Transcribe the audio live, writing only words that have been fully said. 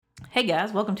Hey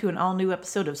guys, welcome to an all-new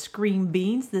episode of Scream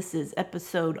Beans. This is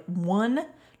episode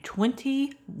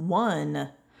 121.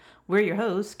 We're your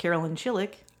hosts, Carolyn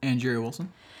Chillick. And Jerry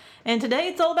Wilson. And today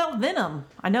it's all about Venom.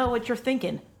 I know what you're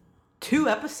thinking. 2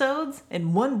 episodes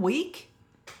in 1 week?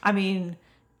 I mean,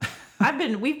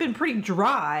 we've been pretty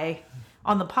dry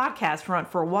on the podcast front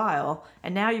for a while,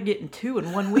 and now you're getting 2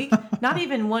 in 1 week? Not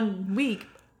even 1 week,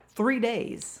 3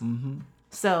 days. Mm-hmm.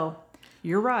 So...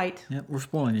 you're right. Yep, we're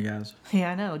spoiling you guys. Yeah,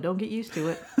 I know. Don't get used to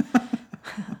it.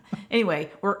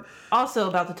 Anyway, we're also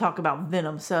about to talk about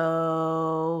Venom,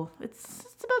 so it's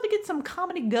about to get some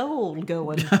comedy gold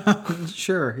going.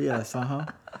 Sure, yes,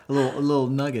 A little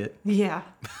nugget. Yeah,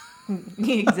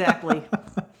 exactly.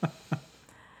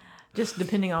 Just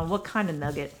depending on what kind of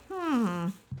nugget.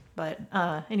 But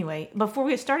anyway, before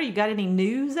we get started, you got any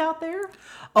news out there?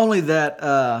 Only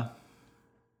that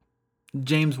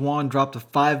James Wan dropped a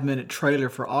 5-minute trailer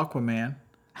for Aquaman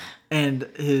and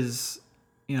his,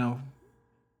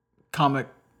 comic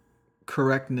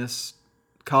correctness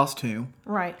costume.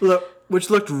 Right. Which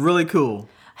looked really cool.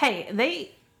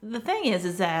 Hey, the thing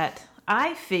is that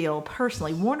I feel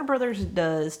personally Warner Brothers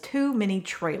does too many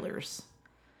trailers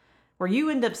where you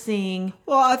end up seeing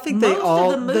Well, I think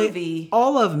of the movie.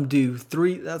 all of them do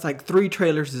 3. That's like 3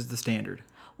 trailers is the standard.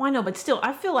 Well, I know, but still,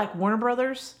 I feel like Warner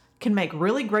Brothers can make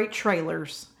really great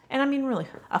trailers. And I mean, really,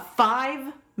 a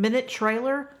 5-minute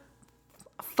trailer?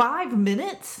 5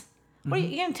 minutes? What are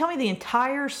you going to tell me the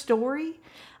entire story?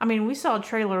 I mean, we saw a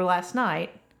trailer last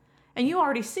night, and you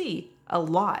already see a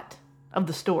lot of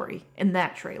the story in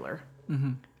that trailer.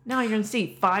 Mm-hmm. Now you're going to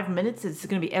see 5 minutes. It's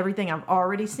going to be everything I've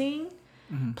already seen,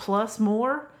 plus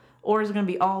more, or is it going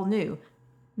to be all new?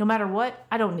 No matter what,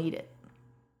 I don't need it.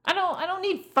 I don't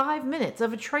need 5 minutes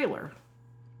of a trailer.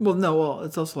 Well, no, well,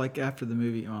 it's also like after the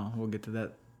movie. Well, we'll get to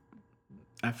that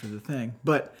after the thing.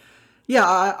 But, yeah,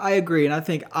 I agree. And I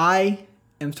think I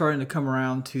am starting to come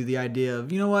around to the idea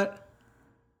of, you know what?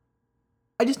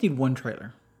 I just need one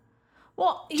trailer.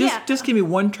 Well, Just give me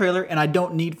one trailer, and I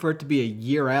don't need for it to be a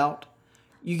year out.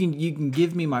 You can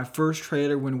give me my first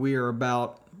trailer when we are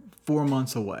about 4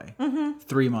 months away,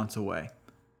 3 months away.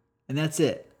 And that's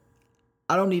it.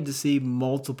 I don't need to see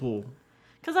multiple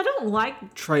because I don't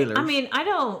like trailers. I mean, I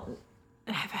don't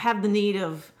have the need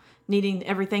of needing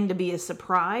everything to be a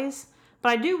surprise, but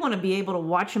I do want to be able to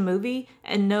watch a movie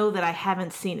and know that I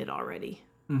haven't seen it already.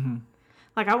 Mm-hmm.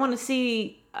 Like, I want to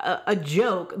see a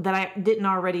joke that I didn't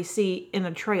already see in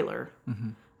a trailer. Mm-hmm.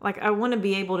 Like, I want to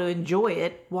be able to enjoy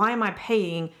it. Why am I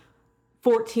paying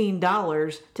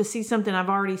 $14 to see something I've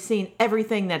already seen,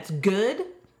 everything that's good,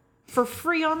 for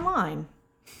free online?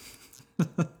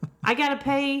 I gotta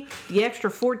pay the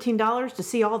extra $14 to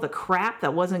see all the crap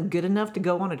that wasn't good enough to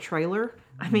go on a trailer?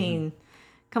 I mean,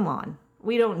 come on.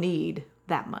 We don't need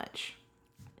that much.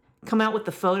 Come out with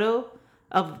the photo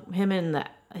of him in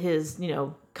his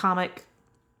comic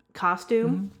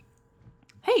costume.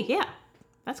 Hey, yeah,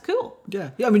 that's cool. Yeah.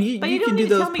 I mean, you can do those posters. But you don't need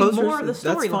to tell me more of the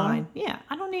storyline. Storyline. Yeah,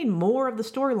 I don't need more of the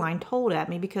storyline told at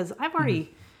me because I already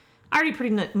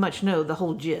pretty much know the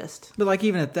whole gist. But like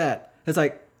even at that, it's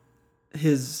like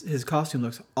his costume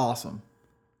looks awesome.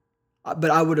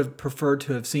 But I would have preferred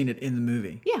to have seen it in the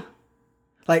movie. Yeah.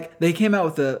 Like they came out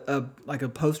with a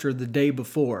poster the day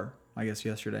before, I guess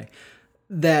yesterday,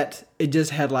 that it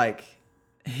just had like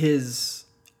his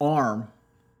arm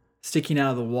sticking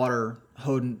out of the water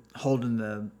holding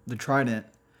the trident,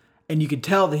 and you could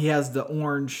tell that he has the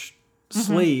orange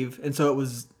sleeve, and so it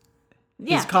was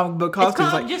his comic book costume.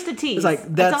 It's called just a tease. It's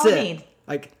like that's all it. I need.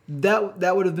 Like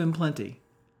that would have been plenty.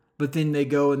 But then they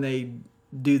go and they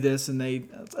do this and they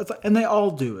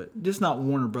all do it. Just not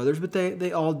Warner Brothers, but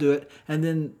they all do it. And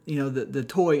then, the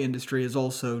toy industry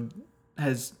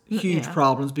has huge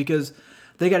problems because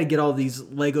they got to get all these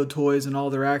Lego toys and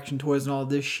all their action toys and all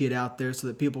this shit out there so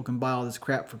that people can buy all this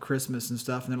crap for Christmas and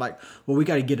stuff. And they're like, well, we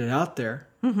got to get it out there.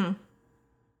 Mm-hmm.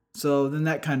 So then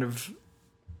that kind of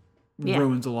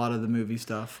ruins a lot of the movie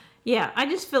stuff. Yeah, I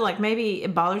just feel like maybe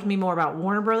it bothers me more about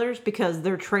Warner Brothers because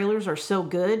their trailers are so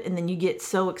good, and then you get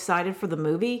so excited for the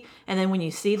movie, and then when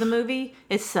you see the movie,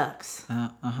 it sucks.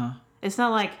 It's not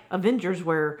like Avengers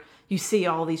where you see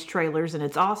all these trailers and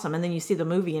it's awesome, and then you see the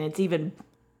movie and it's even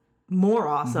more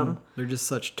awesome. Mm-hmm. They're just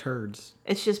such turds.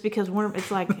 It's just because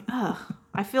it's like, ugh,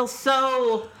 I feel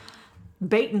so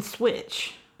bait and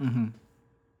switch. Mm-hmm.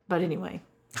 But anyway,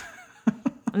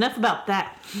 enough about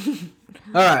that.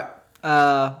 All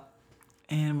right.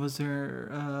 And was there,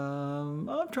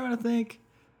 I'm trying to think.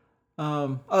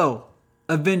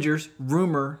 Avengers,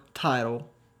 rumor title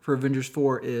for Avengers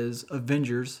 4 is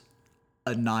Avengers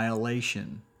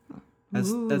Annihilation.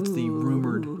 That's the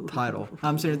rumored title.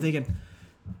 I'm sitting there thinking,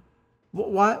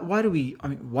 Why do we? I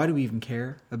mean, why do we even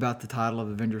care about the title of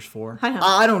Avengers 4? I know.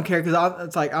 I don't care because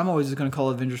it's like I'm always just going to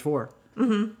call it Avengers 4.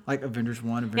 Mm-hmm. Like Avengers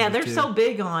 1, Avengers 2. Yeah, they're so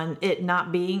big on it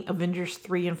not being Avengers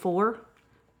 3 and 4.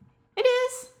 It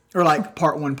is. Or like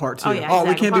Part 1, Part 2. Oh, yeah, exactly.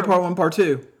 We can't be Part 1, Part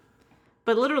 2.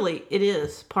 But literally, it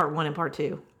is Part 1 and Part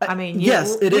 2. I mean,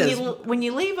 yes, it is. When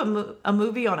you leave a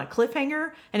movie on a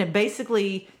cliffhanger and it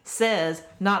basically says,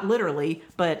 not literally,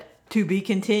 but to be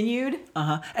continued.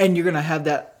 And you're going to have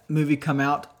that movie come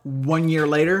out 1 year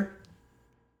later.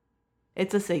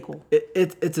 It's a sequel.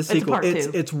 It's a sequel. Part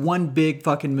 2. It's one big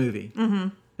fucking movie. Mm-hmm.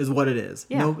 Is what it is.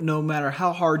 Yeah. No matter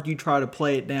how hard you try to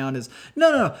play it down, is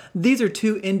no. These are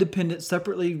two independent,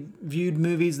 separately viewed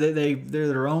movies. They're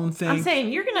their own thing. I'm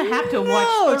saying you're gonna have to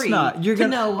watch 3 to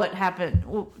know what happened,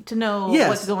 to know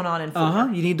what's going on in 4.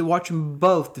 You need to watch them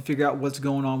both to figure out what's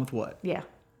going on with what. Yeah.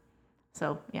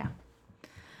 So yeah.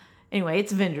 Anyway,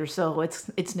 it's Avengers, so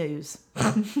it's news.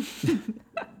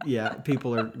 Yeah,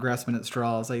 people are grasping at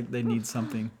straws. They need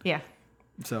something. Yeah.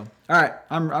 So all right,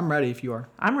 I'm ready if you are.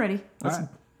 I'm ready. All right.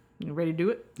 You ready to do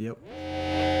it? Yep.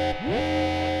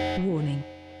 Warning.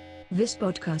 This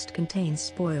podcast contains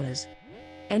spoilers.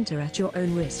 Enter at your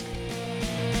own risk.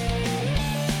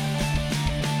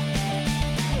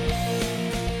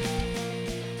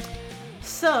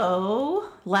 So,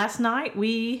 last night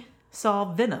we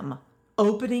saw Venom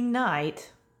opening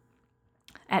night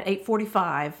at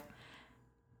 8:45.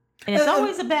 And it's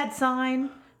always a bad sign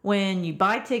when you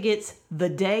buy tickets the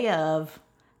day of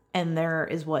and there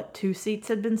is 2 seats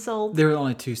had been sold? There were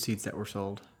only 2 seats that were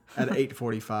sold at an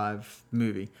 8:45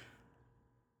 movie.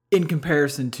 In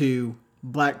comparison to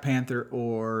Black Panther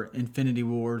or Infinity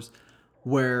Wars,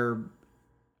 where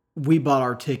we bought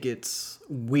our tickets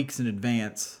weeks in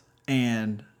advance,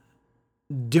 and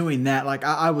doing that, like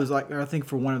I was like, I think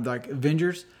for one of the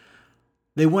Avengers,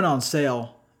 they went on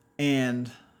sale,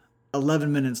 and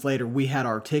 11 minutes later we had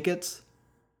our tickets,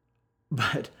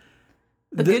 but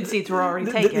the good seats were already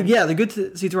taken. The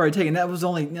good seats were already taken. That was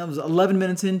 11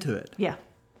 minutes into it. Yeah.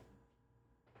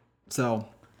 So.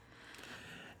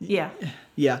 Yeah.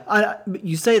 Yeah.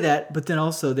 You say that, but then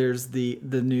also there's the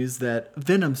news that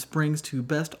Venom springs to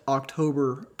best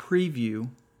October preview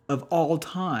of all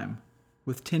time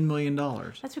with $10 million.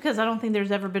 That's because I don't think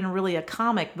there's ever been really a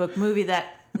comic book movie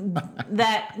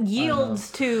that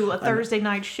yields to a Thursday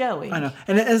night showing. I know,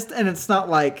 and it's not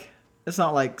like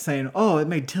saying, oh, it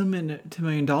made $10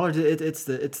 million. It's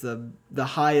the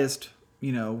highest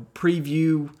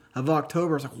preview of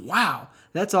October. It's like, wow,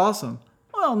 that's awesome.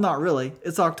 Well, not really.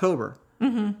 It's October.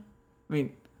 Mm-hmm. I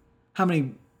mean, how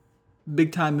many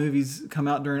big time movies come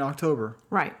out during October?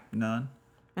 Right. None.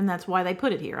 And that's why they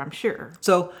put it here, I'm sure.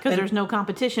 So because there's no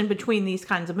competition between these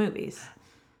kinds of movies.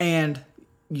 And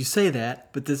you say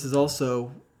that, but this is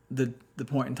also the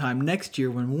point in time next year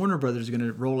when Warner Brothers is going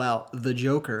to roll out The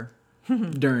Joker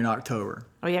during October.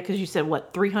 Oh yeah, because you said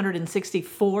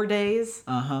 364 days?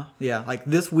 Yeah, like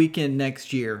this weekend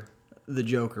next year, The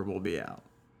Joker will be out.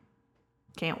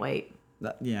 Can't wait.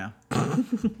 Yeah.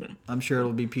 I'm sure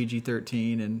it'll be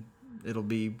PG-13 and it'll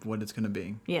be what it's going to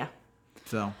be. Yeah.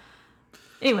 So.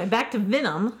 Anyway, back to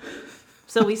Venom.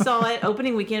 So we saw it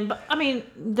opening weekend. But I mean,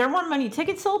 there weren't many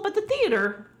tickets sold, but the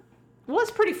theater was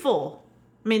pretty full.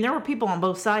 I mean, there were people on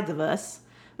both sides of us.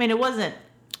 I mean, it wasn't.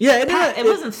 Yeah, it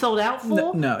wasn't sold out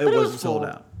full. No, it wasn't sold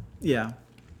out. Yeah.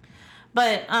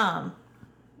 But I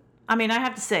mean, I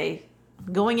have to say,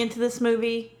 going into this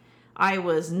movie, I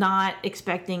was not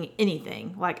expecting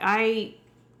anything. Like, I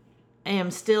am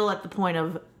still at the point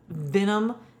of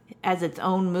Venom as its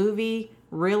own movie.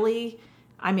 Really,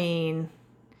 I mean,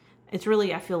 it's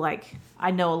really. I feel like I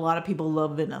know a lot of people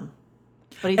love Venom,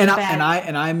 but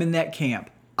I'm in that camp.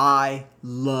 I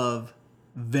love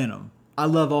Venom. I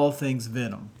love all things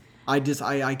Venom. I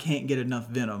can't get enough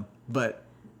Venom, but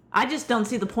I just don't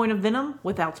see the point of Venom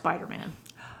without Spider-Man.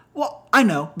 Well, I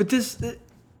know, but this.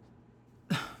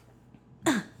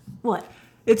 What?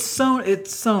 It's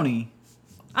Sony.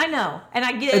 I know, and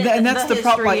I get and that's the history,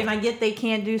 problem. and I get they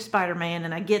can't do Spider-Man,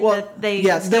 and I get that they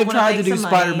tried to do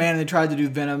Spider-Man, money. and they tried to do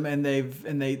Venom, and they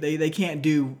can't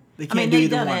do they've do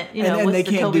either done one. It, and they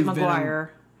the can't Tobey do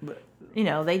Maguire.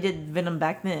 Venom. They did Venom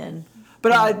back then.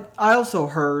 But I also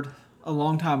heard a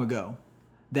long time ago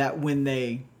that when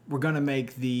they were going to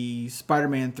make the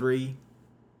Spider-Man 3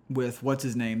 with what's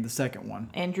his name, the second one,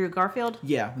 Andrew Garfield.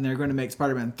 Yeah, when they were going to make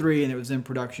Spider-Man 3, and it was in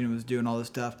production, it was doing all this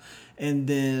stuff, and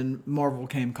then Marvel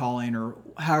came calling, or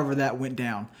however that went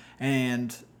down,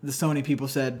 and the Sony people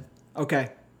said, okay,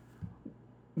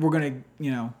 we're going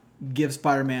to give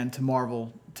Spider-Man to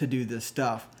Marvel to do this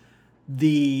stuff.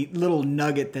 The little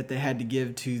nugget that they had to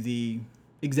give to the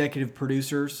executive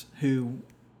producers who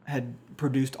had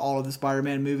produced all of the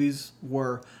Spider-Man movies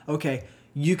were, okay,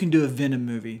 you can do a Venom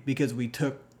movie because we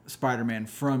took Spider-Man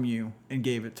from you and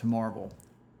gave it to Marvel.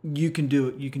 You can do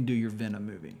it. You can do your Venom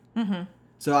movie. Mm-hmm.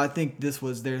 So I think this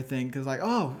was their thing because, like,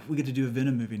 oh, we get to do a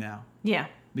Venom movie now. Yeah.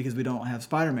 Because we don't have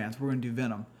Spider-Man, so we're going to do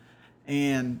Venom.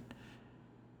 And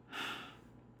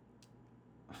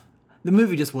the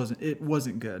movie just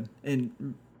wasn't good.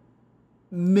 And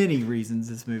many reasons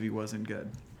this movie wasn't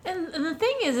good. And the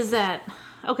thing is that,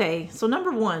 okay, so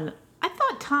number one, I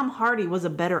thought Tom Hardy was a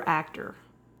better actor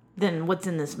than what's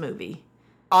in this movie.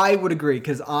 I would agree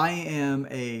because I'm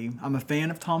a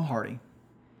fan of Tom Hardy.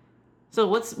 So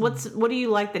what do you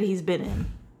like that he's been in?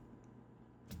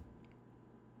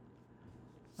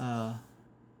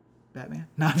 Batman?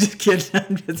 No, I'm just kidding.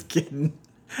 I'm just kidding.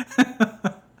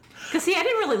 Because see, I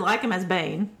didn't really like him as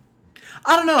Bane.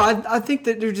 I don't know. I think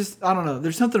that I don't know.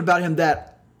 There's something about him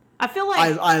that I feel like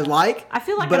I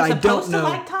feel like but I'm supposed to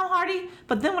like Tom Hardy,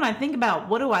 but then when I think about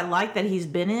what do I like that he's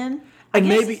been in,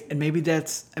 maybe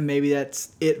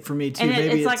that's it for me too. And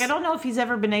maybe it's like I don't know if he's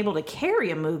ever been able to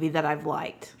carry a movie that I've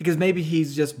liked. Because maybe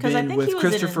he's just been with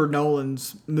Christopher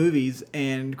Nolan's movies,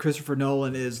 and Christopher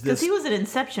Nolan is this. Because he was at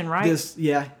Inception, right?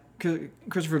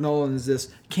 Christopher Nolan is this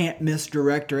can't miss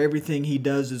director. Everything he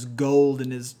does is gold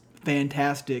and is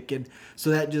fantastic, and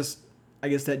so I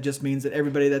guess that just means that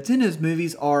everybody that's in his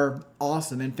movies are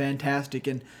awesome and fantastic,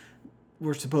 and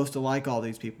we're supposed to like all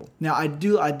these people. Now, I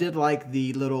did like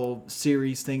the little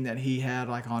series thing that he had,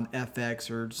 like on FX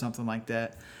or something like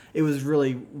that. It was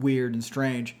really weird and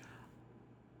strange.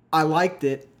 I liked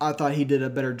it. I thought he did a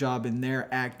better job in their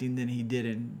acting than he did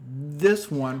in this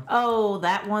one. Oh,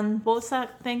 that one. What was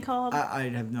that thing called? I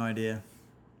have no idea.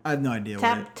 I have no idea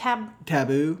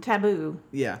Taboo. Taboo.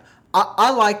 Yeah.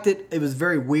 I liked it. It was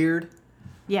very weird.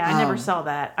 Yeah, I never saw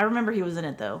that. I remember he was in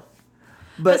it though.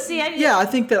 But see, I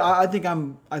think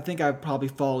I probably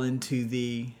fall into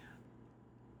the.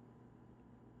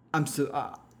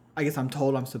 I guess I'm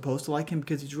told I'm supposed to like him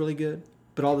because he's really good.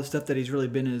 But all the stuff that he's really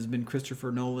been in has been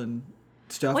Christopher Nolan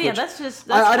stuff. Well, yeah, that's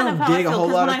I kind of don't how dig I feel, a whole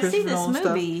lot of when I see Christopher this Nolan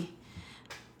movie, stuff.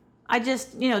 I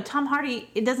just, Tom Hardy,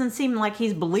 it doesn't seem like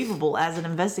he's believable as an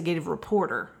investigative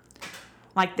reporter,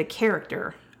 like the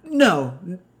character. No,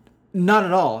 not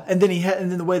at all. And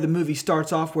then the way the movie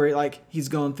starts off, where like he's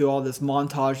going through all this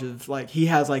montage of like he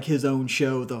has like his own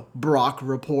show, the Brock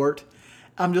Report.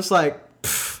 I'm just like,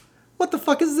 what the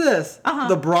fuck is this? Uh-huh.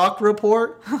 The Brock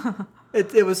Report.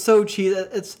 It was so cheesy.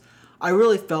 I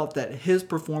really felt that his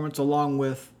performance, along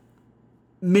with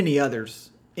many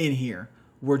others in here,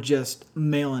 were just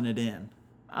mailing it in.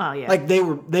 Oh yeah, like they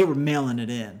were mailing it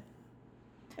in.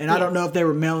 And I don't know if they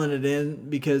were mailing it in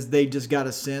because they just got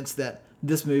a sense that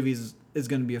this movie is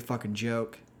going to be a fucking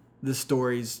joke. The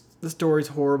story's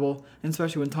horrible, and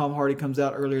especially when Tom Hardy comes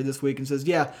out earlier this week and says,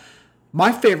 "Yeah,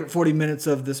 my favorite 40 minutes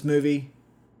of this movie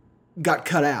got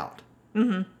cut out."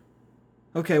 Mm-hmm.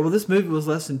 Okay, well, this movie was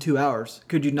less than 2 hours.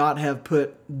 Could you not have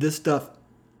put this stuff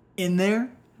in there,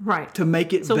 right, to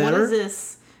make it better? So what is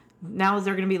this? Now is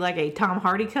there going to be like a Tom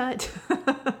Hardy cut?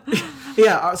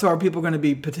 Yeah. So are people going to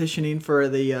be petitioning for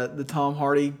the Tom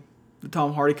Hardy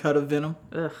cut of Venom?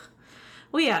 Ugh.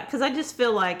 Well, yeah, because I just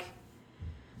feel like,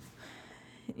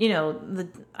 he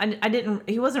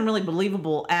wasn't really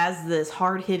believable as this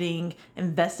hard-hitting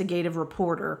investigative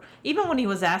reporter, even when he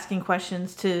was asking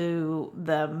questions to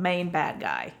the main bad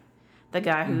guy, the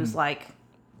guy who's like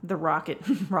the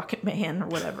rocket man or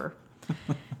whatever.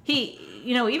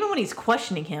 Even when he's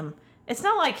questioning him, it's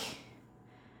not like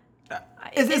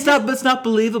it's not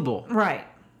believable, right?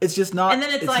 It's just not. And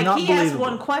then it's like he asked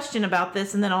one question about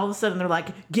this, and then all of a sudden they're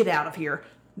like, "Get out of here,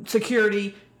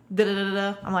 security." Da da da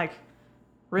da. I'm like,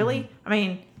 really? Mm-hmm. I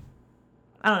mean,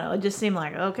 I don't know. It just seemed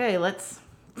like, okay, let's.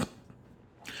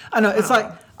 I know. It's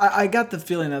like I got the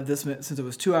feeling of this, since it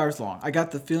was 2 hours long. I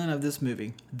got the feeling of this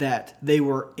movie that they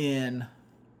were in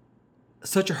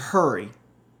such a hurry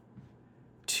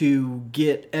to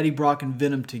get Eddie Brock and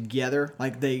Venom together.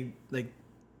 Like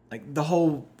the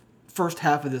whole first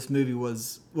half of this movie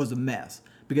was a mess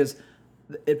because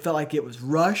it felt like it was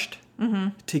rushed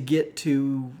to get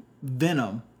to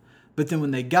Venom, but then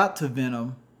when they got to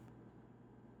Venom,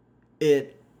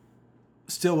 it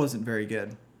still wasn't very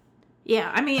good.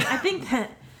 Yeah, I mean, I think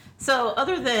that, so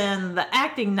other than the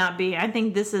acting not being, I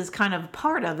think this is kind of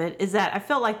part of it, is that I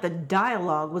felt like the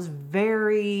dialogue was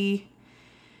very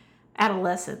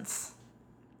adolescence.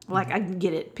 Like, I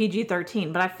get it,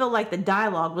 PG-13, but I feel like the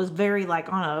dialogue was very,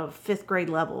 like, on a 5th grade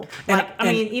level. Like,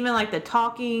 I mean, even, like, the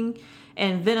talking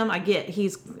and Venom, I get,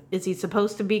 is he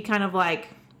supposed to be kind of like,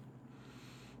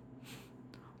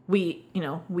 we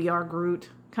are Groot,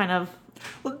 kind of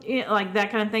like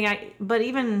that kind of thing. But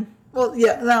even Well,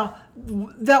 yeah. Now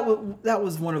that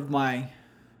was one of my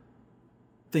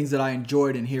things that I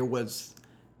enjoyed in here was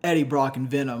Eddie Brock and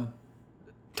Venom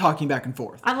talking back and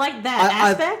forth. I like that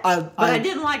aspect, but I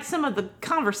didn't like some of the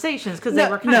conversations because they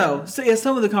were kind of... So, yeah,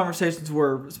 some of the conversations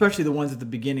were, especially the ones at the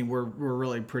beginning, were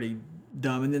really pretty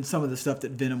dumb. And then some of the stuff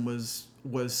that Venom was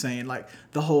saying, like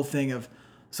the whole thing of,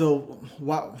 so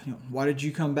why did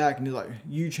you come back? And he's like,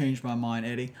 you changed my mind,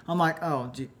 Eddie. I'm like,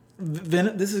 oh, gee,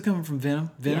 Venom. This is coming from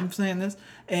Venom. Venom saying this,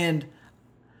 and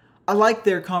I like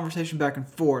their conversation back and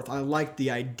forth. I like the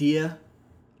idea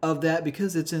of that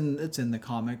because it's in the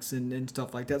comics and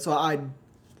stuff like that. So I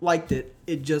liked it.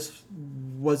 It just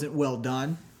wasn't well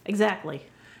done. Exactly.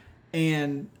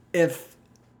 And if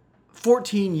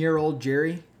 14-year-old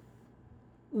Jerry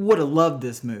would have loved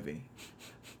this movie,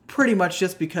 pretty much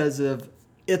just because of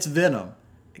it's Venom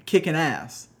kicking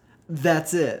ass.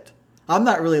 That's it. I'm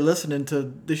not really listening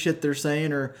to the shit they're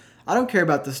saying, or I don't care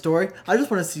about the story. I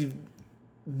just want to see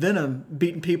Venom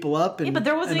beating people up. And, but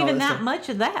there wasn't even that stuff. much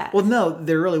of that. Well, no,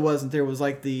 there really wasn't. There was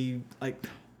like the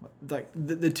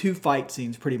two fight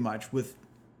scenes pretty much with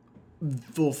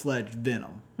full-fledged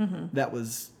Venom. Mm-hmm. That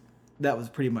was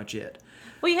pretty much it.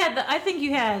 Well, you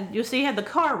had you had the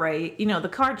car race, the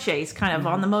car chase kind of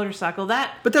on the motorcycle.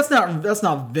 But that's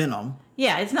not Venom.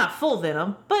 Yeah, it's not full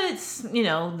Venom, but it's,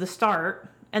 the start.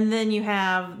 And then you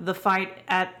have the fight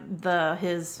at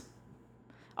his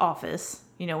office,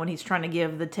 when he's trying to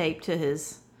give the tape to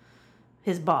his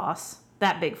boss,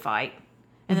 that big fight.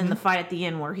 And then the fight at the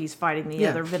end where he's fighting the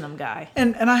other Venom guy.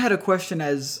 And I had a question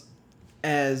as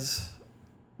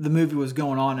the movie was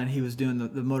going on and he was doing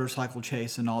the motorcycle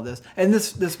chase and all this. And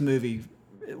this movie,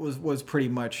 it was pretty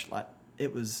much like,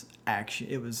 it was action.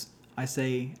 It was, I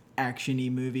say, action-y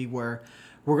movie where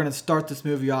we're going to start this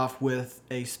movie off with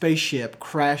a spaceship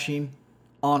crashing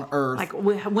on Earth. Like,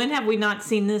 when have we not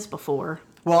seen this before?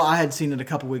 Well, I had seen it a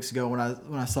couple weeks ago when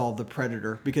I saw The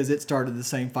Predator, because it started the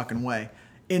same fucking way.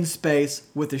 In space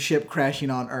with a ship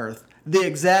crashing on Earth. The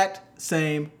exact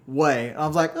same way. And I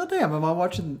was like, oh damn, am I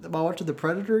watching The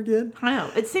Predator again? I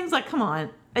know. It seems like, come on.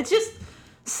 It's just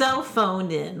so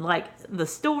phoned in. Like, the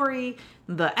story,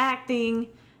 the acting.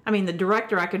 I mean, the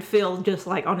director, I could feel just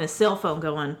like on his cell phone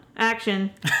going, action.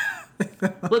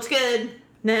 Looks good.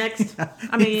 Next.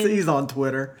 I mean, he's on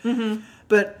Twitter. Mm-hmm.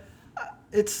 But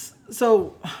it's,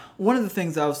 so one of the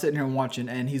things I was sitting here watching,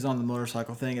 and he's on the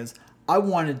motorcycle thing, is I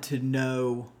wanted to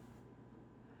know,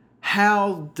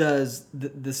 how does the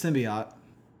symbiote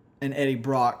and Eddie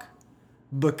Brock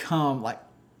become like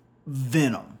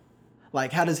Venom?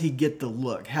 Like, how does he get the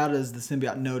look? How does the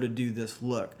symbiote know to do this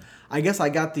look? I guess I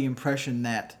got the impression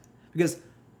that, because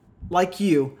like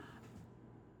you,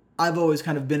 I've always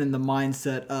kind of been in the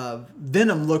mindset of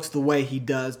Venom looks the way he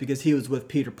does because he was with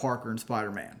Peter Parker and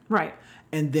Spider-Man. Right.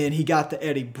 And then he got the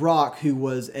Eddie Brock, who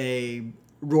was a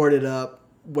roided up,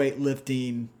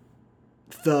 weightlifting,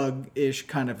 thug-ish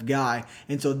kind of guy.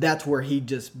 And so that's where he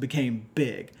just became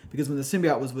big. Because when the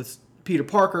symbiote was with Peter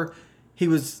Parker, he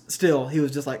was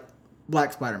just like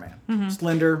Black Spider-Man. Mm-hmm.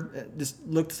 Slender, just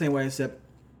looked the same way, except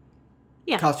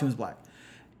costume was black.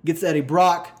 Gets Eddie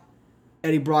Brock.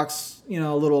 Eddie Brock's,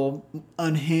 a little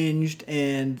unhinged,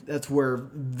 and that's where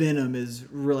Venom is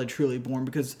really truly born,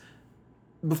 because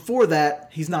before that,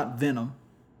 he's not Venom.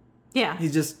 Yeah.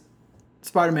 He's just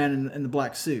Spider-Man in the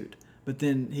black suit. But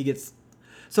then he gets...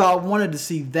 So I wanted to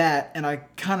see that, and I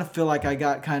kind of feel like I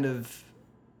got kind of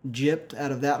gypped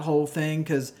out of that whole thing,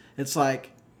 because it's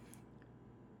like...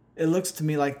 It looks to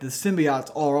me like the symbiotes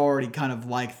are already kind of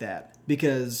like that,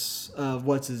 because of,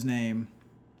 what's his name?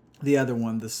 The other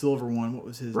one, the silver one, what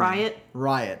was his Riot? name?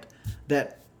 Riot.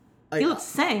 That... He looks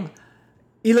the same.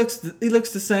 He looks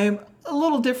the same, a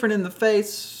little different in the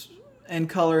face and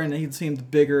color, and he seems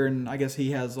bigger, and I guess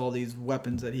he has all these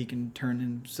weapons that he can turn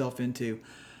himself into.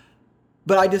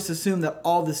 But I just assume that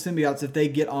all the symbiotes, if they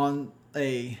get on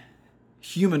a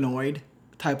humanoid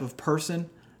type of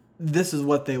person, this is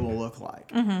what they will look like.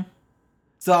 Mm-hmm.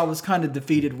 So I was kind of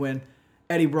defeated when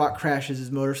Eddie Brock crashes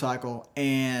his motorcycle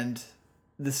and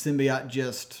the symbiote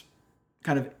just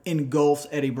kind of engulfs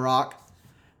Eddie Brock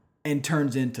and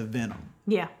turns into Venom.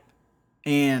 Yeah.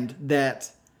 And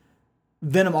that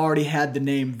Venom already had the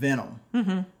name Venom.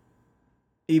 Mm-hmm.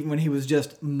 Even when he was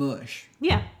just mush.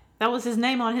 Yeah. That was his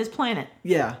name on his planet.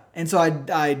 Yeah. And so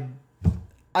I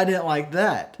didn't like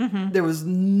that. Mm-hmm. There's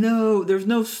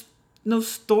no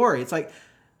story. It's like,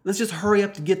 let's just hurry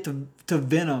up to get to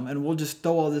Venom, and we'll just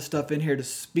throw all this stuff in here to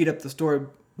speed up the story.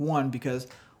 One, because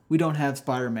we don't have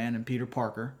Spider-Man and Peter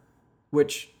Parker,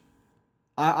 which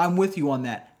I'm with you on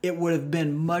that. It would have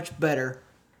been much better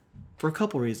for a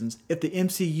couple reasons. If the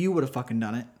MCU would have fucking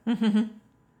done it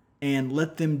and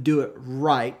let them do it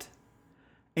right,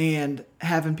 and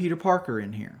having Peter Parker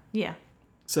in here. Yeah.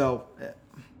 So,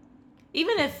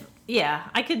 even if, yeah,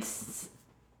 I could,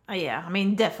 yeah, I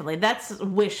mean, definitely. That's a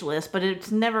wish list, but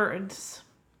it's never,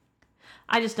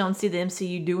 I just don't see the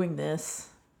MCU doing this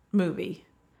movie.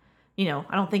 You know,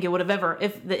 I don't think it would have ever,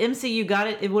 if the MCU got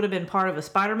it, it would have been part of a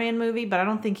Spider-Man movie, but I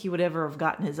don't think he would ever have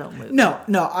gotten his own movie.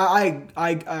 No,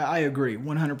 I agree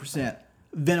 100%.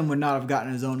 Venom would not have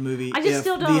gotten his own movie if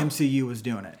still the don't, MCU was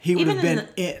doing it. He would have been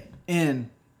in.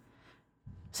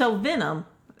 So Venom,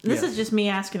 this is just me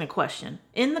asking a question.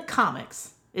 In the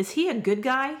comics, is he a good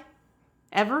guy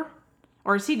ever?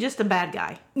 Or is he just a bad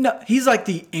guy? No, he's like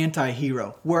the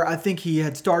anti-hero, where I think he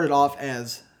had started off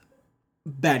as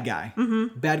bad guy.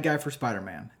 Bad guy for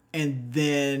Spider-Man. And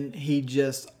then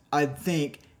I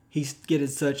think he getted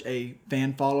such a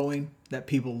fan following that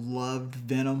people loved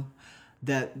Venom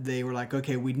that they were like,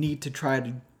 okay, we need to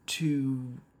try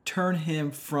to turn him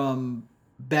from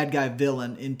bad guy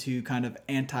villain into kind of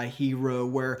anti-hero,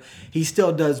 where he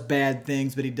still does bad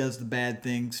things, but he does the bad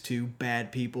things to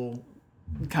bad people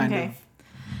kind of.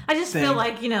 I just feel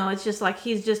like, it's just like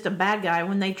he's just a bad guy.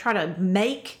 When they try to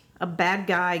make a bad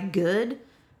guy good,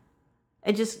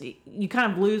 you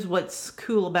kind of lose what's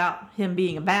cool about him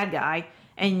being a bad guy,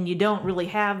 and you don't really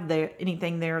have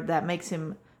anything there that makes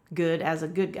him good as a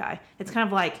good guy. It's kind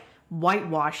of like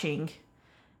whitewashing,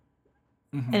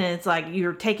 and it's like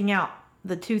you're taking out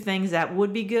the two things that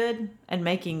would be good and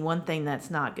making one thing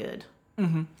that's not good.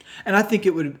 And I think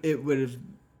it would have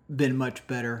been much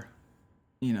better,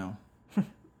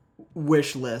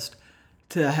 wish list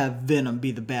to have Venom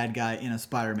be the bad guy in a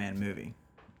Spider-Man movie.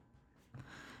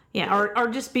 Yeah, or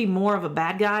just be more of a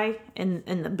bad guy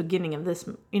in the beginning of this,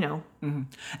 And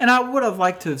I would have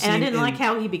liked to have seen. And I didn't like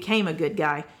how he became a good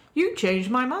guy. You changed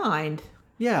my mind.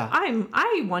 Yeah.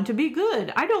 I want to be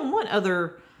good. I don't want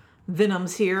other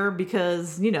Venoms here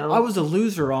because, I was a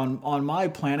loser on my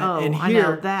planet, and here, I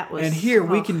know, that was, and here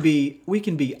we can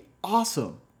be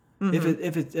awesome.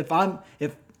 If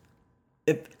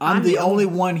I'm the only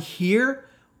one here,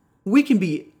 we can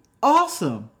be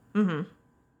awesome.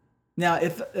 Now,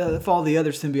 if all the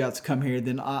other symbiotes come here,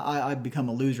 then I become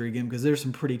a loser again, because there's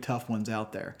some pretty tough ones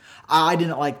out there. I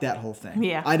didn't like that whole thing.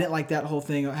 Yeah. I didn't like that whole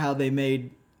thing of how they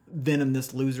made Venom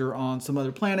this loser on some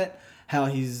other planet, how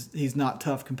he's not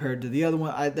tough compared to the other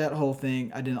one. That whole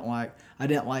thing I didn't like. I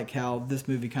didn't like how this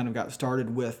movie kind of got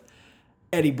started with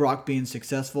Eddie Brock being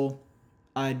successful.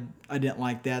 I didn't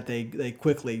like that. They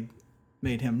quickly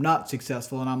made him not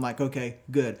successful, and I'm like, okay,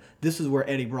 good. This is where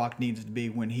Eddie Brock needs to be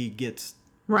when he gets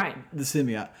the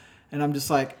symbiote. And I'm just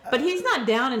like, but he's not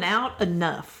down and out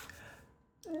enough.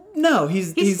 No,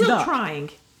 he's still not trying.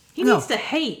 He needs to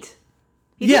hate.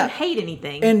 He didn't hate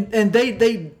anything. And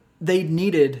they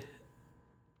needed,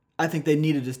 I think they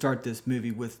needed to start this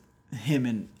movie with him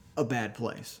in a bad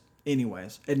place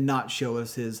anyways, and not show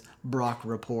us his Brock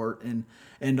report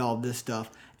and all this stuff.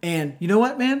 And you know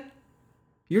what, man?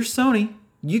 You're Sony.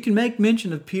 You can make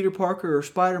mention of Peter Parker or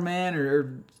Spider-Man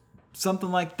or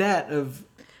something like that of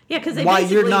because they why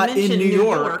you're basically not in mentioned New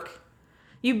York.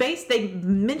 They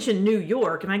mentioned New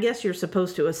York, and I guess you're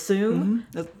supposed to assume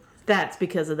that's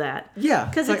because of that. Yeah,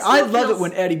 because I love it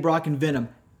when Eddie Brock and Venom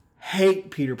hate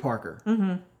Peter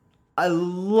Parker. I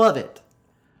love it.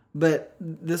 But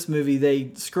this movie,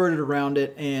 they skirted around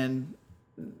it, and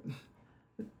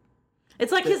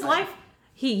it's like his life.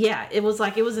 It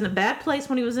was in a bad place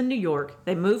when he was in New York.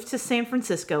 They moved to San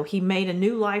Francisco. He made a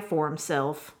new life for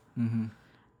himself.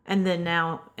 And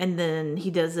then he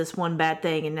does this one bad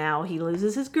thing, and now he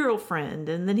loses his girlfriend,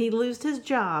 and then he loses his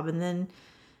job, and then,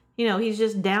 he's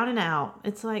just down and out.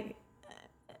 It's like,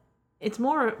 it's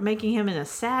more making him in a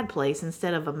sad place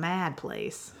instead of a mad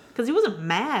place. Because he wasn't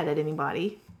mad at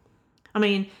anybody. I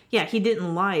mean, yeah, he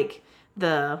didn't like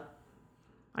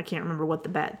I can't remember what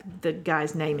the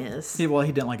guy's name is. Yeah, well,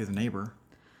 he didn't like his neighbor.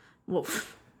 Well,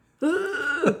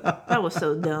 that was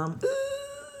so dumb.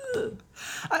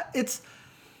 It's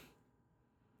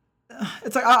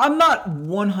like I'm not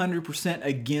 100%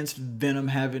 against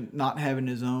Venom not having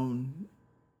his own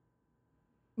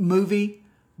movie,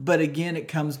 but again, it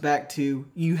comes back to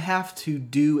you have to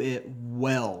do it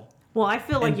well. Well, I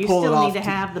feel like you still need to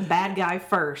have the bad guy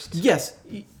first. Yes,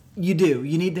 you do.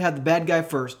 You need to have the bad guy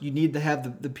first. You need to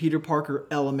have the Peter Parker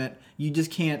element. You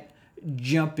just can't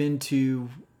jump into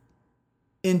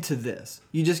this.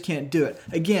 You just can't do it.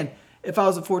 Again, if I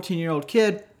was a 14-year-old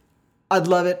kid, I'd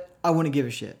love it. I wouldn't give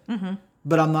a shit.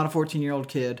 But I'm not a 14-year-old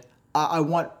kid. I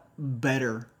want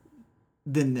better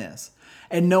than this.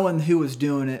 And knowing who was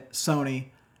doing it, Sony,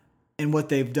 and what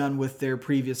they've done with their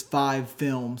previous 5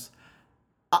 films,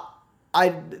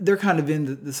 they're kind of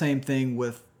in the same thing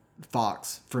with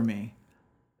Fox for me.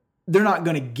 They're not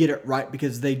going to get it right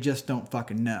because they just don't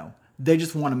fucking know. They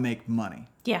just want to make money.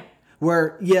 Yeah.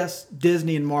 Where, yes,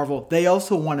 Disney and Marvel, they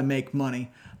also want to make money,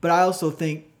 but I also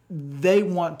think they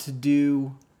want to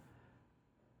do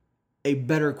a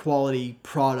better quality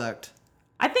product.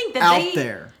 I think that out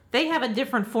there. They have a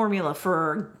different formula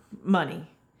for money.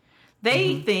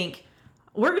 They think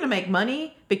we're going to make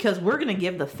money because we're going to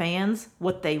give the fans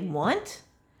what they want,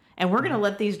 and we're going to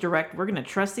let we're going to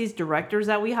trust these directors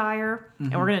that we hire,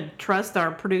 and we're going to trust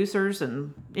our producers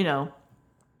and,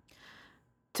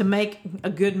 to make a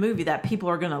good movie that people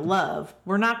are going to love.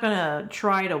 We're not going to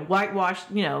try to whitewash,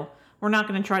 we're not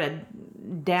going to try to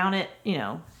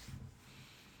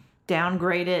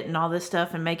downgrade it and all this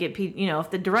stuff and make it, if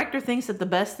the director thinks that the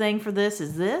best thing for this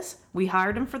is this, we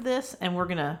hired him for this, and we're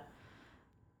going to,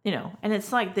 and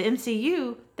it's like the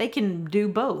MCU, they can do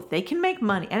both. They can make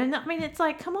money. And I mean, it's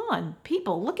like, come on,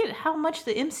 people, look at how much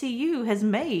the MCU has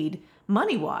made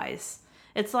money-wise.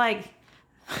 It's like,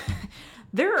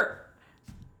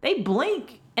 they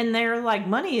blink and they're like,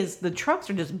 the trucks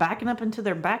are just backing up into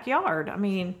their backyard. I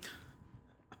mean,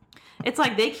 it's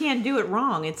like they can't do it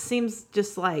wrong. It seems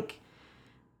just like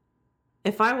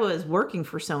if I was working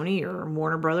for Sony or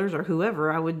Warner Brothers or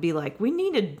whoever, I would be like, we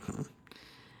need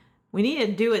to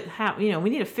do it how, we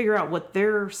need to figure out what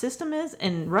their system is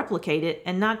and replicate it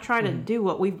and not try to do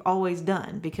what we've always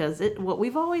done, because what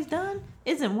we've always done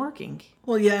isn't working.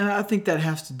 Well, yeah, and I think that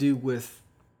has to do with,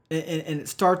 and it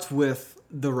starts with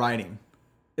the writing.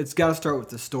 It's got to start with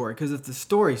the story, because if the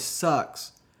story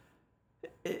sucks,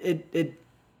 it's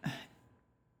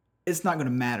not going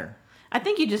to matter. I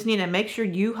think you just need to make sure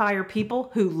you hire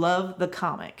people who love the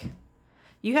comic.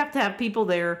 You have to have people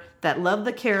there that love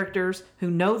the characters,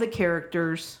 who know the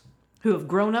characters, who have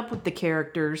grown up with the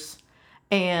characters,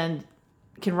 and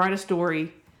can write a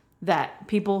story that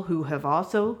people who have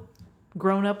also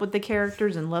grown up with the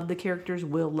characters and love the characters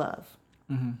will love.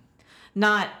 Mm-hmm.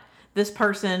 Not this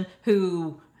person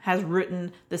who has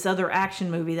written this other action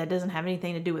movie that doesn't have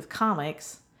anything to do with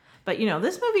comics. But,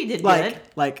 this movie did good.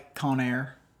 Like Con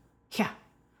Air. Yeah.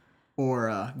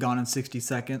 Or Gone in 60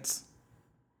 Seconds.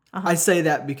 Uh-huh. I say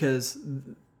that because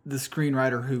the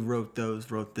screenwriter who wrote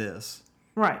this.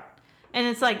 Right. And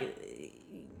it's like,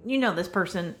 this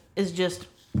person is just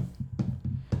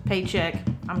paycheck.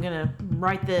 I'm going to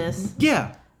write this.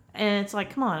 Yeah. And it's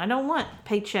like, come on, I don't want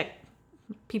paycheck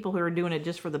people who are doing it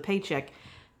just for the paycheck.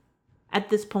 At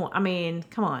this point, I mean,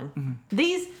 come on.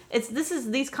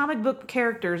 Mm-hmm. These comic book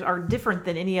characters are different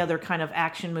than any other kind of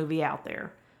action movie out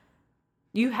there.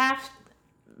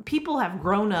 People have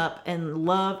grown up and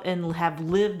love and have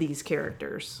lived these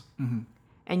characters. Mm-hmm.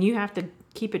 And you have to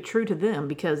keep it true to them,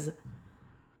 because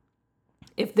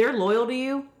if they're loyal to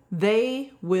you,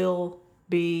 they will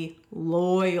be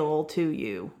loyal to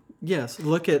you. Yes,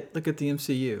 look at the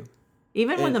MCU.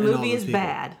 Even when the movie is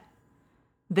bad,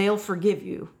 they'll forgive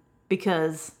you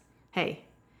because, hey,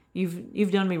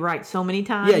 you've done me right so many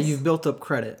times. Yeah, you've built up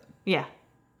credit. Yeah.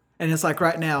 And it's like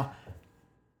right now,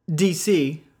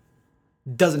 DC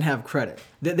doesn't have credit.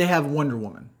 They have Wonder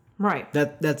Woman. Right.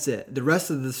 That's it. The rest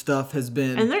of the stuff has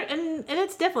been and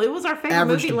it's definitely, it was our favorite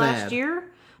movie last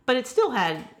year, but it still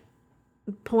had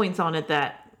points on it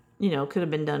that, could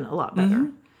have been done a lot better.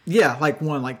 Mm-hmm. Yeah, like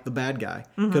the bad guy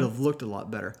could have looked a lot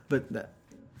better, but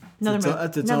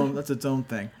that's its own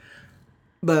thing.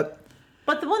 But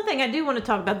the one thing I do want to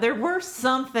talk about, there were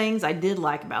some things I did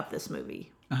like about this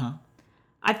movie. Uh-huh.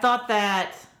 I thought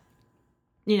that,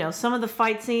 some of the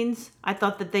fight scenes, I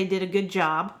thought that they did a good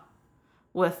job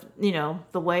with,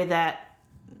 the way that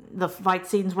the fight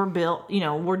scenes were built,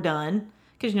 were done.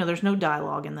 Because, there's no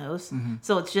dialogue in those. Mm-hmm.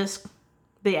 So it's just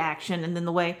the action and then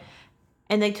the way.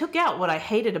 And they took out what I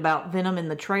hated about Venom in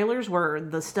the trailers, where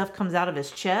the stuff comes out of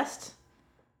his chest.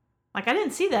 Like, I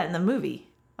didn't see that in the movie.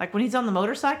 Like, when he's on the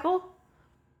motorcycle.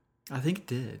 I think it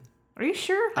did. Are you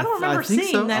sure? I don't remember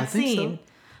seeing that scene. So.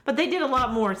 But they did a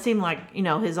lot more. It seemed like,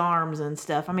 his arms and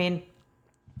stuff. I mean,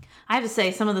 I have to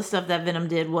say, some of the stuff that Venom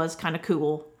did was kind of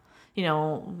cool.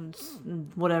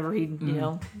 Whatever he,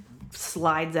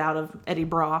 slides out of Eddie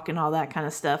Brock and all that kind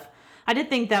of stuff. I did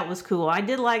think that was cool. I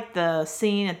did like the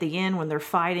scene at the end when they're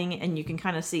fighting and you can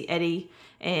kind of see Eddie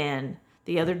and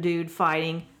the other dude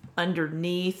fighting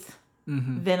underneath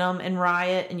Venom and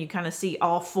Riot, and you kind of see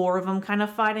all 4 of them kind of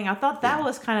fighting. I thought that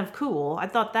was kind of cool. I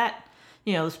thought that,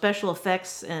 the special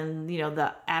effects and,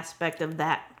 the aspect of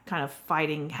that kind of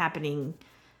fighting happening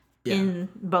in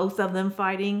both of them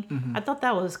fighting. Mm-hmm. I thought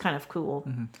that was kind of cool.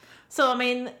 Mm-hmm. So, I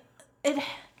mean,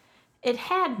 it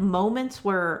had moments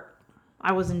where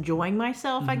I was enjoying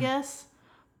myself, I guess.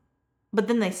 But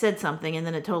then they said something, and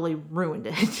then it totally ruined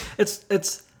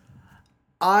it.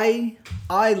 I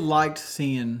liked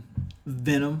seeing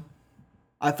Venom.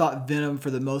 I thought Venom, for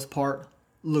the most part,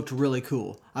 looked really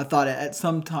cool. I thought at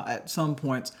some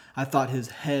points, I thought his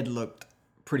head looked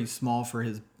pretty small for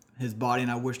his body,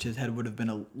 and I wished his head would have been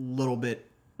a little bit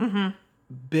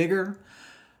bigger.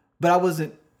 But I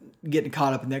wasn't getting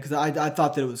caught up in that because I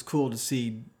thought that it was cool to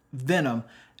see Venom,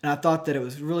 and I thought that it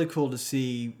was really cool to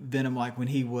see Venom like when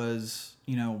he was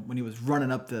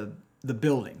running up the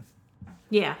building.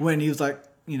 Yeah. When he was like,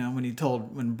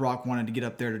 when Brock wanted to get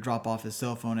up there to drop off his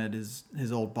cell phone at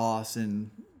his old boss,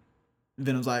 and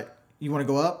Venom's like, "You want to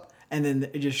go up?" And then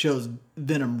it just shows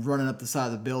Venom running up the side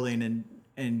of the building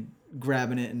and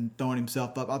grabbing it and throwing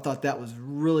himself up. I thought that was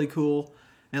really cool.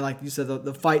 And like you said,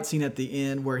 the fight scene at the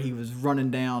end where he was running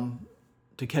down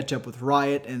to catch up with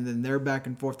Riot, and then they're back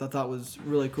and forth, I thought was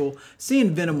really cool.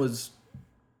 Seeing Venom was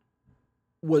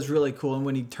really cool. And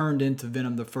when he turned into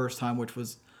Venom the first time, which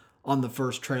was on the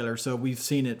first trailer, so we've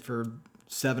seen it for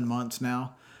 7 months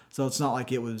now. So it's not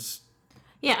like it was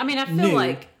Yeah, I mean, I feel new,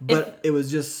 like... but it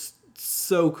was just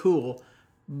so cool.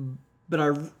 But I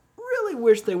really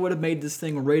wish they would have made this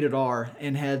thing rated R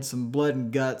and had some blood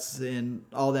and guts and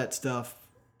all that stuff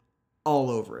all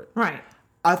over it. Right.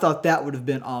 I thought that would have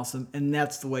been awesome, and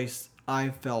that's the way I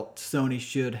felt Sony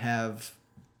should have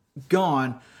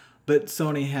gone. But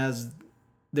Sony has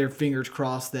their fingers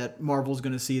crossed that Marvel's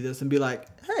going to see this and be like,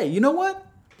 "Hey, you know what?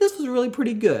 This was really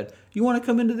pretty good. You want to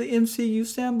come into the MCU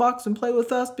sandbox and play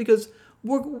with us because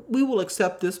we will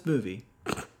accept this movie."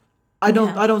 I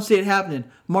don't see it happening.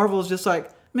 Marvel's just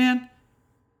like, "Man,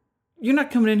 you're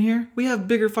not coming in here. We have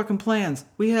bigger fucking plans.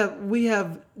 We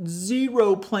have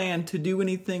zero plan to do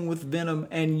anything with Venom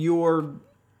and your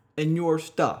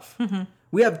stuff. Mm-hmm.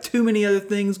 We have too many other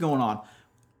things going on.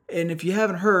 And if you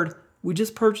haven't heard, we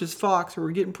just purchased Fox, or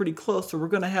we're getting pretty close, so we're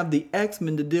going to have the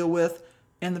X-Men to deal with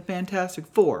and the Fantastic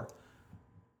Four."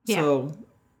 Yeah. So,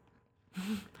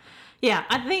 yeah,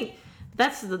 I think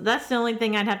that's the only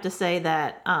thing I'd have to say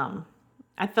that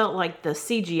I felt like the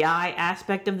CGI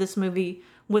aspect of this movie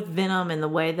with Venom and the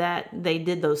way that they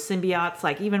did those symbiotes,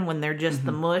 like even when they're just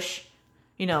the mush,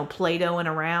 Play-Dohing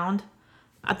around,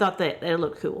 I thought that they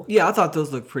looked cool. yeah, I thought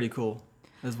those looked pretty cool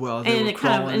as well. As And they were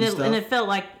crawling and it felt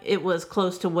like it was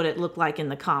close to what it looked like in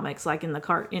the comics, like in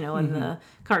the in the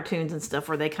cartoons and stuff,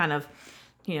 where they kind of,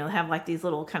 have like these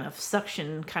little kind of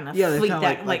suction kind of they fleet kinda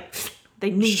that like they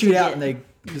need shoot to out get. and they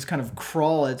just kind of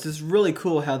crawl. It's just really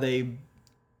cool how they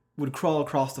would crawl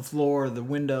across the floor, the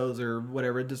windows, or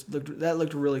whatever. It just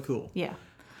looked really cool. Yeah.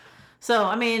 So,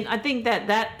 I mean, I think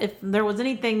that if there was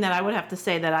anything that I would have to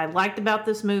say that I liked about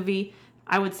this movie,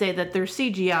 I would say that their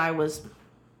CGI was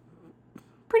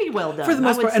pretty well done. For the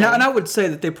most part. And I would say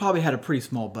that they probably had a pretty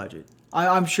small budget.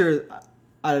 I'm sure,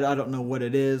 I don't know what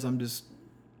it is. I'm just,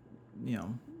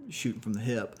 shooting from the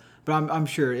hip. But I'm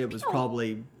sure it was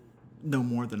probably no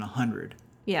more than 100.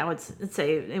 Yeah, I would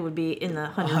say it would be in the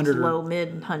hundreds, 100 or, low,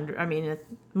 mid, 100. I mean,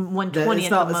 120 it's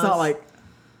at not, the most. It's not like,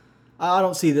 I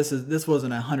don't see this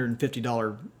wasn't a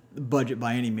 $150 budget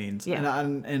by any means. Yeah.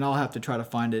 And I'll have to try to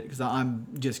find it because I'm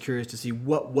just curious to see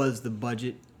what was the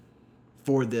budget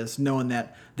for this, knowing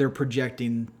that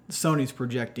Sony's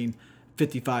projecting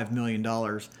 $55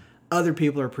 million. Other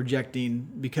people are projecting,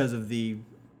 because of the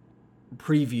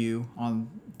preview on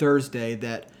Thursday,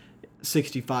 that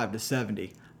 65 to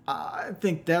 70. I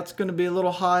think that's going to be a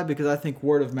little high because I think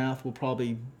word of mouth will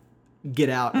probably get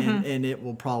out and it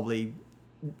will probably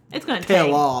it's going to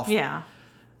tail off. Yeah.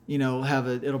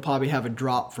 It'll probably have a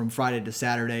drop from Friday to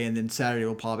Saturday, and then Saturday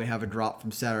will probably have a drop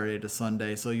from Saturday to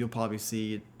Sunday. So you'll probably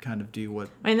see it kind of do what.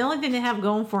 I mean, the only thing they have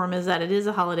going for them is that it is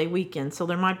a holiday weekend, so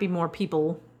there might be more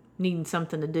people needing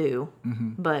something to do.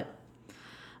 Mm-hmm. But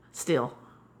still,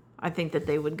 I think that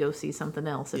they would go see something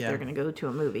else if they're going to go to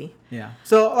a movie. Yeah.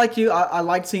 So like you, I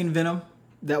liked seeing Venom.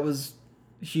 That was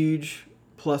huge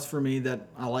plus for me that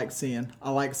I like seeing.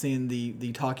 I like seeing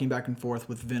the talking back and forth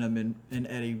with Venom and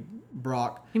Eddie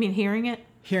Brock. You mean hearing it?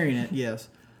 Hearing it, yes.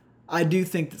 I do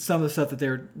think that some of the stuff that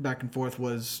they're back and forth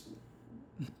was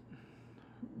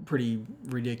pretty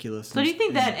ridiculous. So do you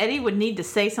think that Eddie would need to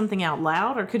say something out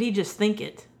loud, or could he just think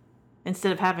it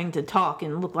instead of having to talk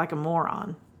and look like a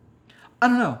moron? I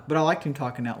don't know, but I liked him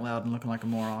talking out loud and looking like a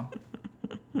moron.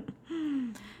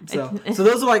 So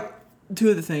those are like two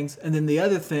of the things. And then the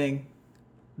other thing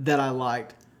that I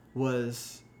liked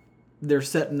was they're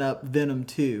setting up Venom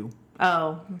 2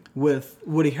 with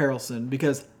Woody Harrelson,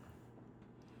 because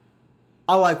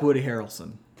I like Woody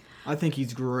Harrelson. I think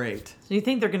he's great. So you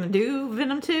think they're going to do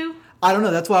Venom 2? I don't know.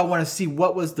 That's why I want to see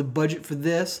what was the budget for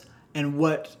this and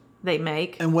what they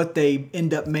make. And what they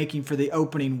end up making for the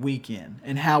opening weekend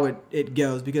and how it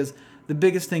goes. Because the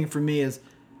biggest thing for me is,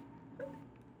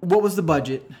 what was the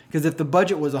budget? Because if the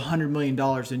budget was $100 million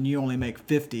and you only make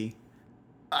 50,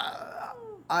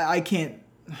 I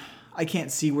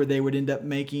can't see where they would end up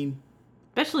making.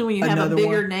 Especially when you have a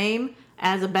bigger name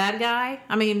as a bad guy.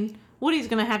 I mean, Woody's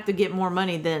going to have to get more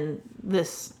money than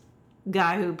this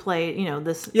guy who played,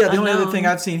 this. Yeah, the only other thing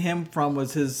I've seen him from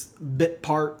was his bit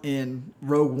part in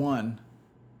Rogue One.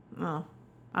 Oh,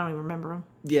 I don't even remember him.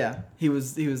 Yeah, he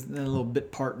was in a little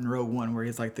bit part in Rogue One where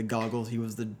he's like the goggles. He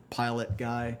was the pilot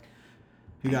guy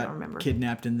who got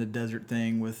kidnapped in the desert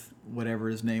thing with whatever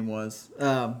his name was.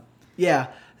 Yeah,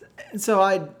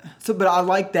 but I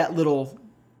like that little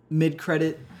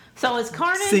mid-credit. So is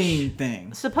Carnage scene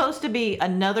thing supposed to be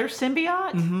another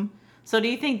symbiote? Mm-hmm. So do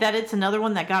you think that it's another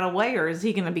one that got away, or is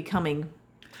he going to be coming?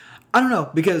 I don't know,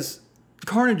 because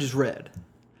Carnage is red.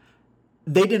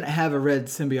 They didn't have a red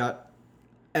symbiote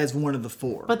as one of the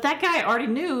 4. But that guy already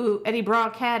knew Eddie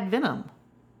Brock had Venom.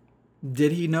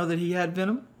 Did he know that he had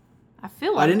Venom? I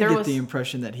feel like I didn't get the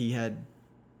impression that he had.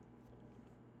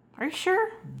 Are you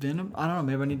sure? Venom? I don't know.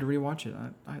 Maybe I need to rewatch it.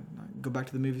 I go back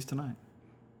to the movies tonight.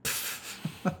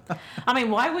 I mean,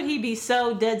 why would he be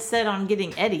so dead set on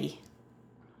getting Eddie?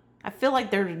 I feel like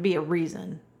there would be a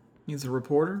reason. He's a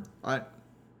reporter? I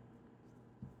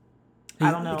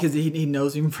don't know. Because he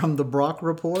knows him from the Brock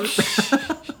Report?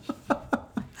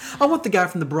 I want the guy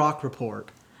from the Brock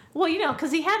Report. Well,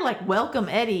 because he had Welcome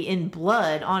Eddie in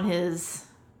blood on his...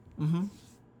 Mm-hmm.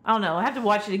 I don't know. I have to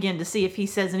watch it again to see if he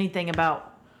says anything about...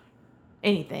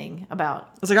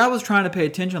 It's like I was trying to pay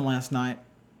attention last night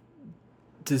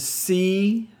to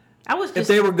see if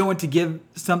they were going to give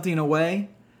something away.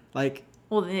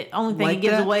 Well, the only thing he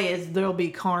gives away is there'll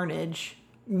be carnage.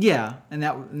 Yeah, and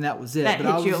that was it. That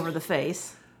hit you over the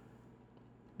face.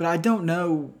 But I don't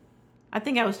know. I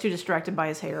think I was too distracted by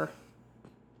his hair.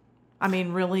 I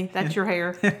mean, really? That's your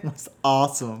hair? It was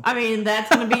awesome. I mean, that's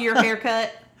going to be your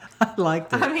haircut? I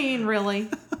liked it. I mean, really?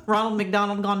 Ronald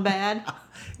McDonald gone bad?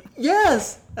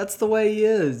 Yes, that's the way he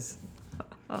is.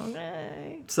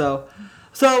 Okay. So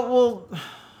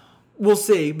we'll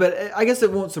see. But I guess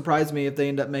it won't surprise me if they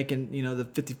end up making, the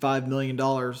 $55 million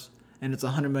and it's a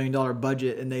 $100 million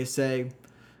budget and they say,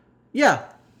 yeah,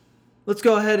 let's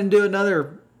go ahead and do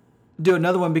another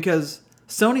one, because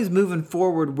Sony's moving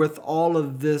forward with all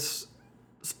of this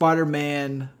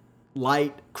Spider-Man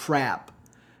light crap,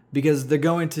 because they're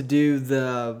going to do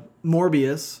the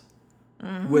Morbius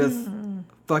with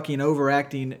fucking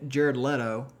overacting Jared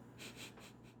Leto.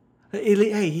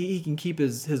 Hey, he can keep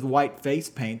his white face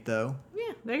paint, though.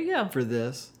 Yeah, there you go. For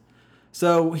this.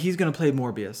 So he's going to play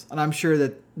Morbius. And I'm sure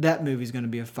that movie's going to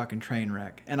be a fucking train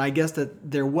wreck. And I guess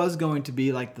that there was going to be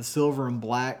the silver and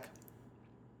black,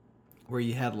 where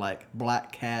you had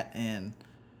Black Cat and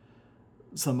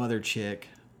some other chick.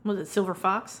 Was it Silver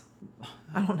Fox?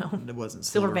 I don't know. It wasn't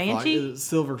Silver Banshee? It was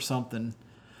Silver something.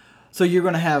 So you're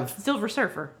going to have... Silver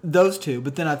Surfer. Those two.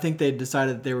 But then I think they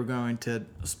decided that they were going to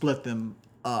split them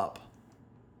up.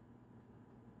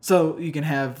 So you can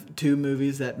have 2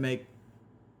 movies that make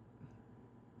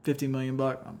 $50 million.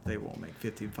 They won't make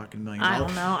 $50 fucking million. I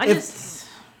don't know.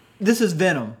 This is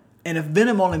Venom. And if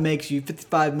Venom only makes you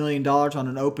 $55 million on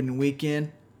an opening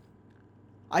weekend,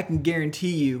 I can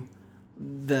guarantee you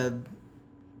that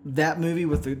movie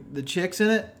with the chicks in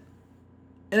it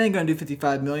ain't going to do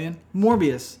 $55 million.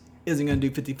 Morbius isn't going to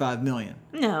do $55 million.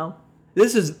 No.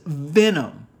 This is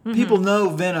Venom. Mm-hmm. People know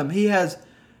Venom. He has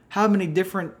how many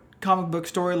different comic book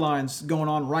storylines going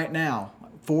on right now?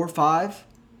 4 or 5?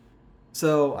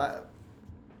 So...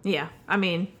 yeah, I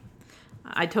mean,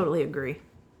 I totally agree.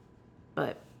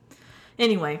 But...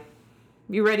 anyway,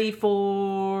 you ready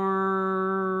for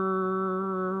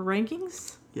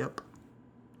rankings? Yep.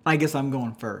 I guess I'm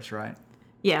going first, right?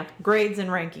 Yeah, grades and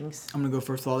rankings. I'm going to go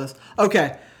first with all this.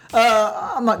 Okay.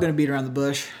 I'm not going to beat around the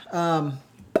bush.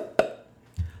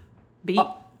 Beat?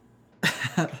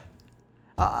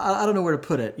 I don't know where to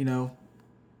put it,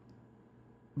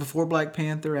 Before Black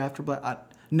Panther, after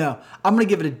no, I'm going to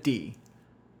give it a D.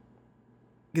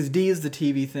 Because D is the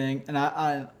TV thing, and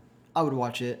I would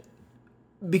watch it.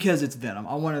 Because it's Venom.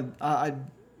 I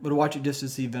would watch it just to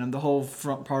see Venom. The whole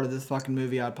front part of this fucking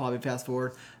movie, I'd probably fast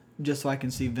forward just so I can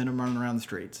see Venom running around the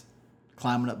streets,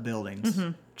 climbing up buildings,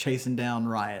 chasing down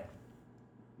Riot.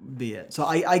 Be it. So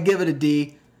I give it a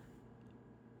D.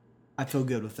 I feel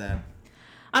good with that.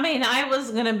 I mean, I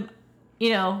was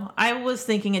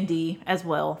thinking a D as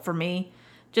well for me,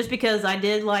 just because I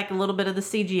did like a little bit of the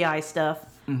CGI stuff.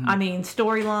 Mm-hmm. I mean,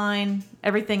 storyline,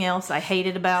 everything else I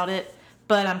hated about it.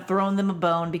 but I'm throwing them a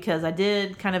bone because I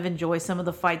did kind of enjoy some of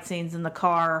the fight scenes in the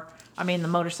car. I mean, the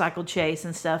motorcycle chase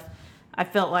and stuff. I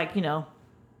felt like,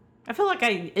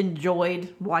 I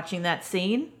enjoyed watching that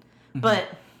scene, but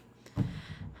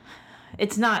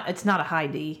it's not a high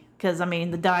D because, I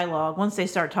mean, the dialogue, once they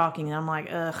start talking, I'm like,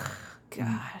 ugh,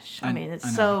 gosh. I mean,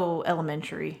 it's so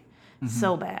elementary,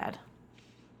 so bad.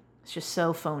 It's just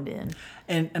so phoned in.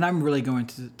 And I'm really going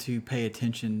to pay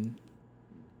attention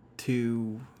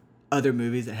to other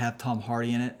movies that have Tom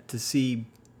Hardy in it to see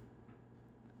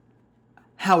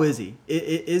how is he?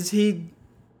 Is he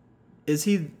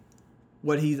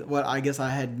what I guess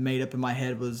I had made up in my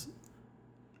head was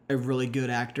a really good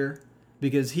actor,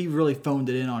 because he really phoned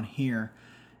it in on here.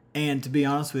 And to be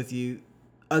honest with you,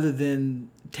 other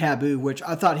than Taboo, which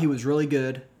I thought he was really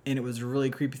good and it was a really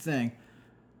creepy thing,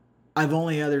 I've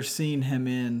only ever seen him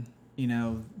in,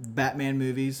 Batman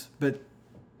movies, but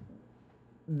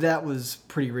that was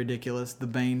pretty ridiculous. The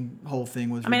Bane whole thing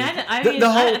was ridiculous.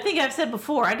 I think I've said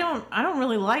before, I don't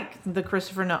really like the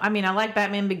Christopher Nolan. I mean, I like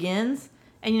Batman Begins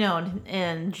and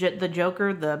the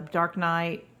Joker, the Dark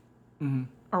Knight,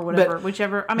 or whatever,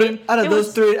 whichever. I mean, out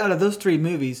of those three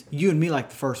movies, you and me like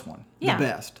the first one the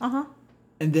best.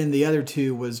 And then the other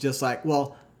two was just like,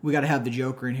 well, we got to have the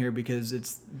Joker in here because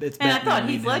it's And Batman. I thought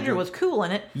Heath Ledger was cool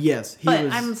in it. Yes,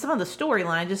 some of the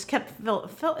storyline just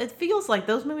felt. It feels like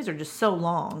those movies are just so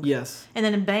long. Yes. And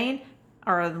then in Bane,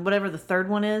 or whatever the third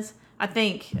one is, I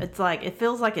think it's like it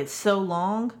feels like it's so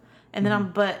long. And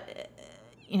then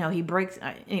he breaks.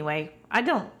 Anyway, I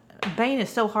don't. Bane is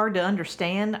so hard to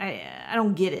understand. I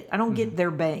don't get it. I don't get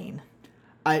their Bane.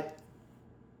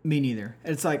 Me neither.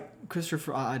 It's like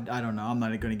Christopher. I don't know. I'm not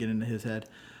going to get into his head.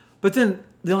 But then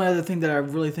the only other thing that I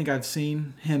really think I've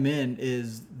seen him in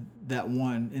is that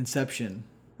one Inception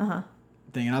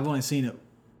thing, and I've only seen it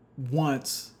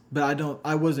once. But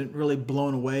I wasn't really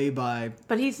blown away by.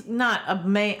 But he's not a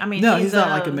main. I mean, he's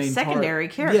not like a main secondary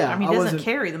character. Yeah, I mean, he doesn't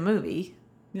carry the movie.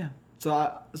 Yeah.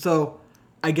 So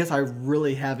I guess I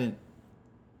really haven't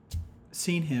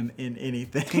seen him in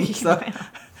anything.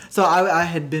 So I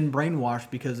had been brainwashed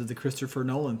because of the Christopher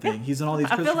Nolan thing. Yeah. He's in all these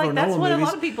Christopher Nolan movies. I feel like that's what a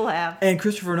lot of people have. And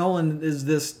Christopher Nolan is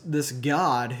this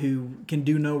god who can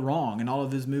do no wrong, and all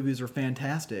of his movies are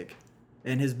fantastic.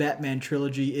 And his Batman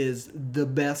trilogy is the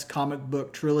best comic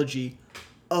book trilogy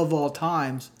of all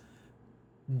times.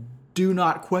 Do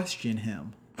not question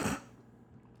him.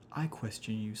 I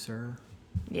question you, sir.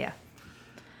 Yeah.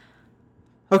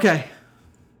 Okay.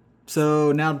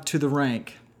 So now to the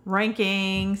ranking.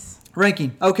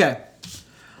 Okay.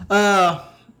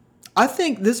 I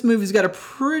think this movie's got a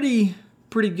pretty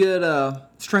good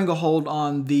stranglehold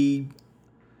on the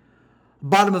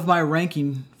bottom of my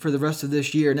ranking for the rest of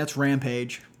this year, and that's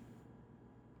Rampage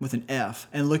with an F.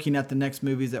 And looking at the next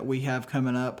movies that we have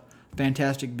coming up,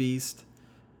 Fantastic Beast,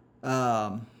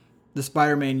 the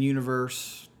Spider-Man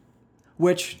universe,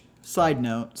 which, side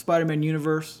note, Spider-Man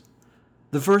universe,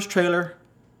 the first trailer,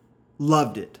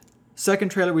 loved it. Second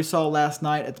trailer we saw last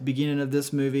night at the beginning of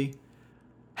this movie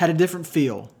had a different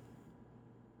feel.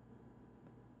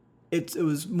 It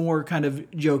was more kind of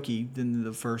jokey than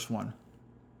the first one.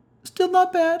 Still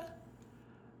not bad.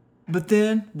 But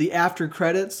then the after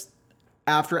credits,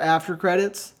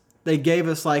 they gave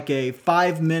us like a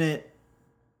 5-minute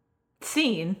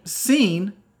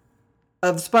scene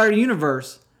of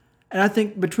Spider-Universe. And I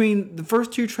think between the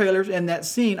first two trailers and that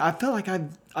scene, I felt like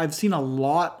I've seen a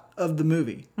lot of the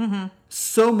movie.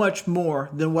 So much more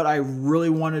than what I really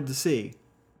wanted to see.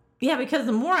 Yeah, because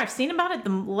the more I've seen about it, the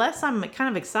less I'm kind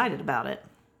of excited about it.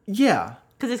 Yeah.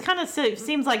 Because it kind of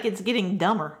seems like it's getting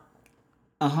dumber.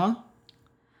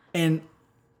 And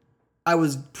I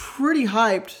was pretty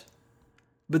hyped,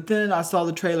 but then I saw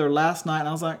the trailer last night and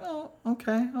I was like, oh,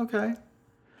 okay.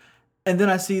 And then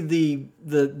I see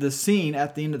the scene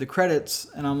at the end of the credits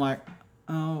and I'm like,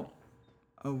 oh.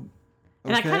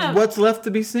 Okay, what's left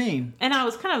to be seen? And I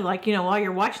was kind of like, while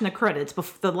you're watching the credits,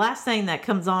 the last thing that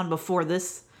comes on before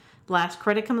this last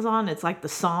credit comes on, it's like the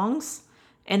songs.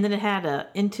 And then it had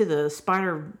Into the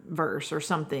Spider-Verse or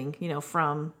something,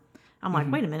 from... I'm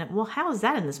like, wait a minute, well, how is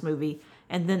that in this movie?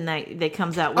 And then they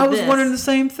comes out with this. I was wondering the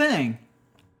same thing.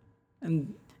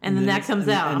 And then that comes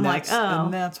out. I'm like, oh.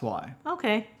 And that's why.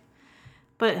 Okay.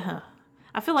 But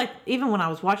I feel like even when I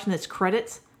was watching this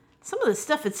credits, some of the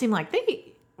stuff, it seemed like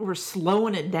they were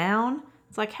slowing it down.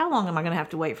 It's like, how long am I going to have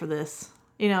to wait for this?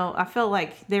 I felt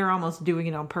like they were almost doing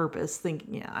it on purpose,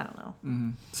 thinking, I don't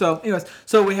know. So, anyways,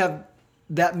 we have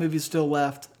that movie still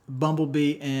left,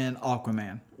 Bumblebee and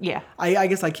Aquaman. Yeah. I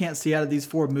guess I can't see out of these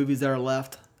 4 movies that are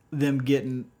left, them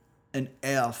getting an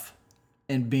F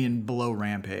and being below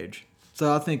Rampage.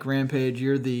 So I think Rampage,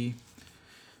 you're the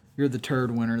You're the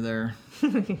turd winner there.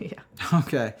 Yeah.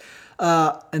 Okay.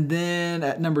 And then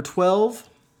at number 12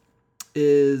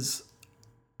 is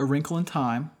A Wrinkle in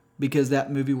Time, because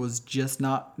that movie was just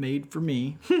not made for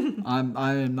me. I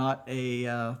am not a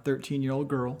 13-year-old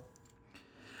girl.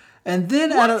 And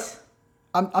then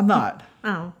I'm not.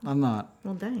 Oh. I'm not.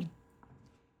 Well, dang.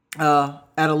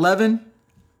 At 11,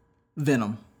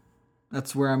 Venom.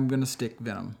 That's where I'm going to stick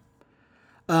Venom.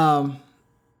 And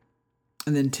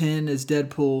then 10 is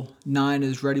Deadpool. 9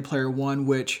 is Ready Player One,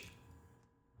 which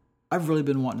I've really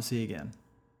been wanting to see again.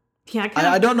 Yeah,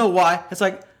 I don't know why. It's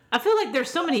like... I feel like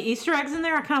there's so many Easter eggs in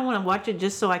there. I kind of want to watch it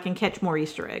just so I can catch more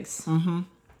Easter eggs. Mm-hmm.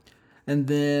 And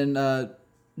then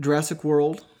Jurassic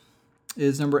World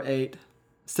is number 8.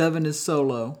 7 is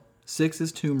Solo. 6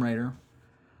 is Tomb Raider.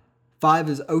 5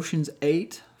 is Ocean's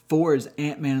 8. 4 is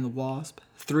Ant-Man and the Wasp.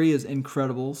 3 is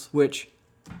Incredibles, which...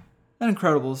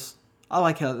 Incredibles... I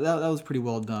like how that was pretty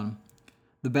well done.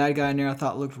 The bad guy in there I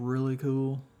thought looked really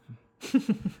cool.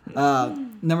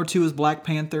 Number 2 is Black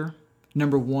Panther.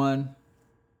 Number 1,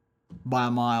 by a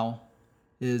mile,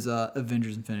 is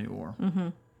Avengers Infinity War. Mm-hmm.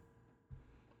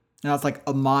 Now it's like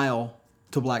a mile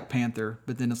to Black Panther,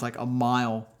 but then it's like a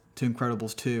mile to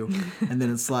Incredibles 2. And then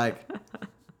it's like,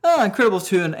 Incredibles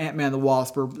 2 and Ant-Man and the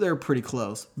Wasp, they're pretty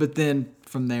close. But then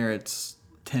from there it's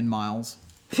 10 miles.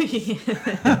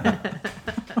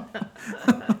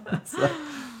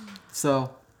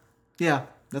 So, yeah,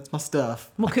 that's my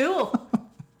stuff. Well, cool.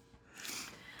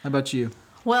 How about you?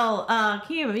 Well,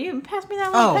 can you pass me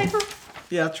that little paper?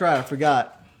 Yeah, that's right. I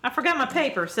forgot. I forgot my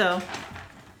paper, so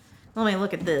let me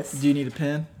look at this. Do you need a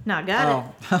pen? No, I got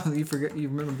it. Oh, you forget. You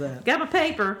remember that. Got my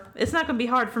paper. It's not going to be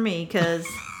hard for me because,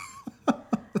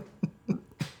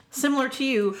 similar to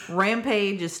you,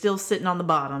 Rampage is still sitting on the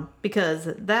bottom because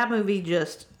that movie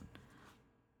just...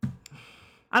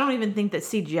 I don't even think that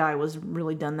CGI was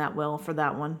really done that well for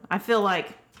that one. I feel like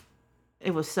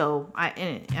it was so... I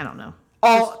don't know.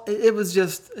 Oh, it was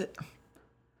just...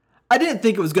 I didn't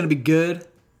think it was going to be good,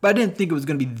 but I didn't think it was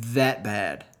going to be that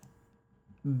bad.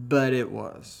 But it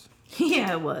was.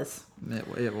 Yeah, it was.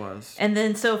 It was. And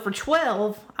then, so for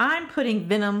 12, I'm putting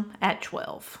Venom at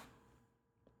 12.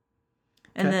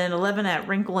 And then 11 at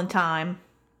Wrinkle in Time.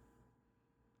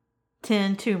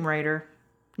 10, Tomb Raider.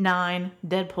 9,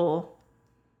 Deadpool.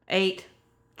 8,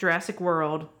 Jurassic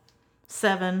World.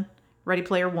 7, Ready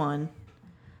Player One.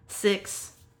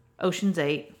 6, Ocean's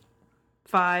 8.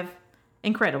 5,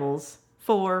 Incredibles.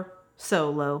 4,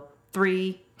 Solo.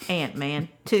 3, Ant-Man.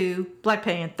 2, Black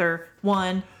Panther.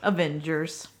 1,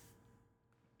 Avengers.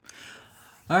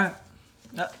 All right.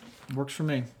 That works for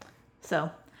me.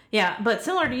 So, yeah, but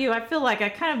similar to you, I feel like I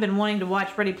kind of been wanting to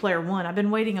watch Ready Player One. I've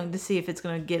been waiting to see if it's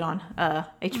going to get on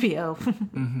HBO.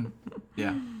 Mm-hmm.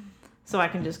 Yeah. So I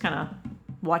can just kind of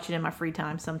watch it in my free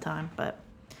time sometime. But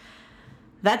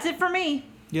that's it for me.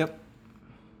 Yep.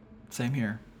 Same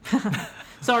here.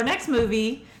 So our next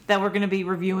movie that we're going to be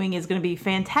reviewing is going to be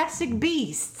Fantastic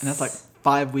Beasts. And that's like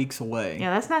 5 weeks away.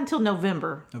 Yeah, that's not until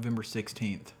November. November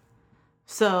 16th.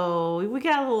 So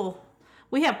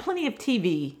we have plenty of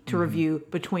TV to review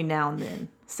between now and then.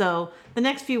 So the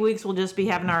next few weeks we'll just be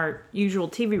having our usual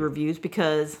TV reviews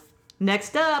because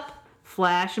next up,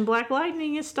 Flash and Black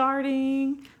Lightning is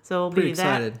starting. So it'll Pretty be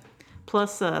excited. that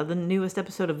plus the newest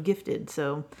episode of Gifted.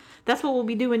 So that's what we'll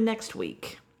be doing next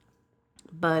week.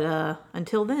 But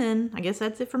until then, I guess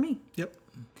that's it for me. Yep.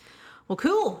 Well,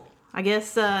 cool. I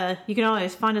guess you can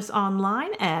always find us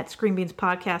online at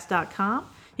screenbeanspodcast.com.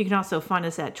 You can also find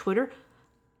us at Twitter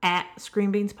at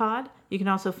ScreenBeansPod. You can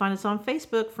also find us on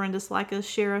Facebook. Friend us, like us,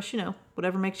 share us,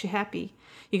 whatever makes you happy.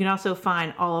 You can also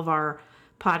find all of our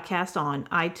podcasts on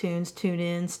iTunes,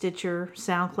 TuneIn, Stitcher,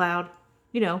 SoundCloud,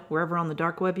 wherever on the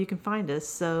dark web you can find us.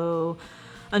 So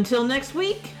until next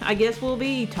week, I guess we'll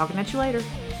be talking at you later.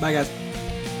 Bye, guys.